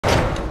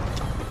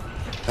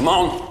Come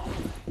on.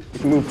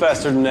 Move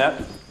faster than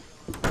that.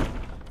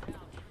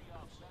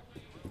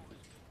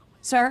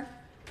 Sir,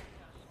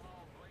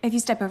 if you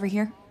step over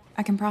here,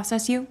 I can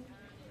process you.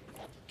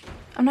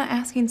 I'm not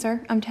asking,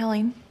 sir. I'm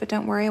telling. But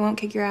don't worry, I won't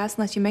kick your ass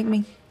unless you make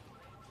me.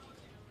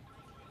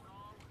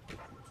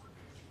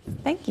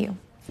 Thank you.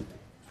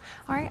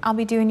 All right, I'll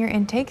be doing your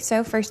intake.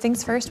 So first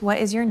things first, what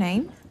is your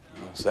name?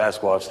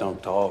 Sasquatch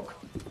don't talk.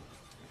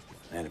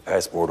 And a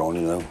passport on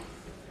you, though.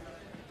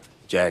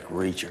 Jack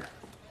Reacher.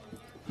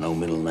 No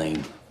middle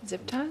name.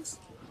 Zip ties?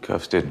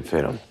 Cuffs didn't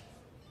fit him.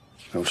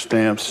 No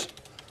stamps.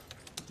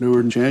 Newer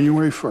than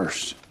January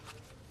 1st.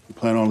 You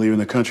plan on leaving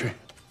the country?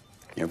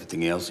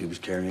 Everything else he was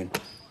carrying.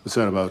 What's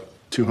that, about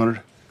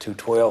 200?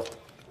 212.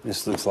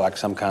 This looks like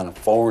some kind of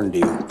foreign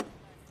deal.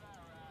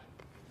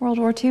 World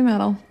War II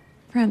medal.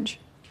 French.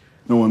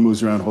 No one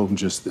moves around holding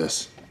just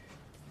this.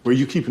 Where are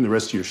you keeping the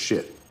rest of your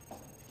shit?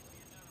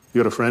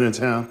 You got a friend in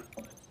town?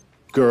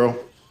 Girl?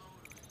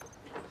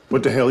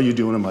 What the hell are you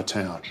doing in my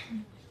town?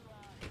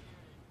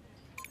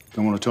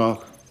 Don't want to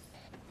talk?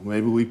 Well,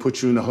 maybe we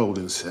put you in a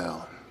holding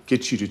cell.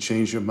 Get you to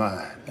change your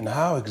mind. And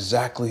how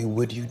exactly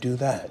would you do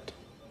that?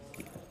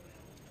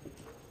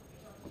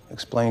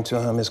 Explain to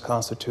him his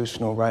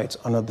constitutional rights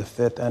under the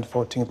 5th and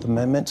 14th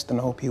Amendments, then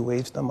hope he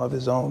waives them of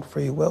his own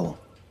free will?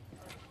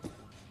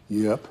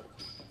 Yep.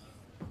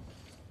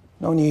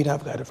 No need,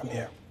 I've got it from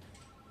here.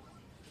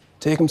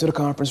 Take him to the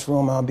conference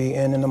room, I'll be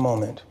in a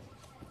moment.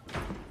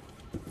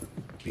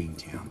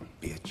 Beantown,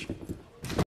 bitch.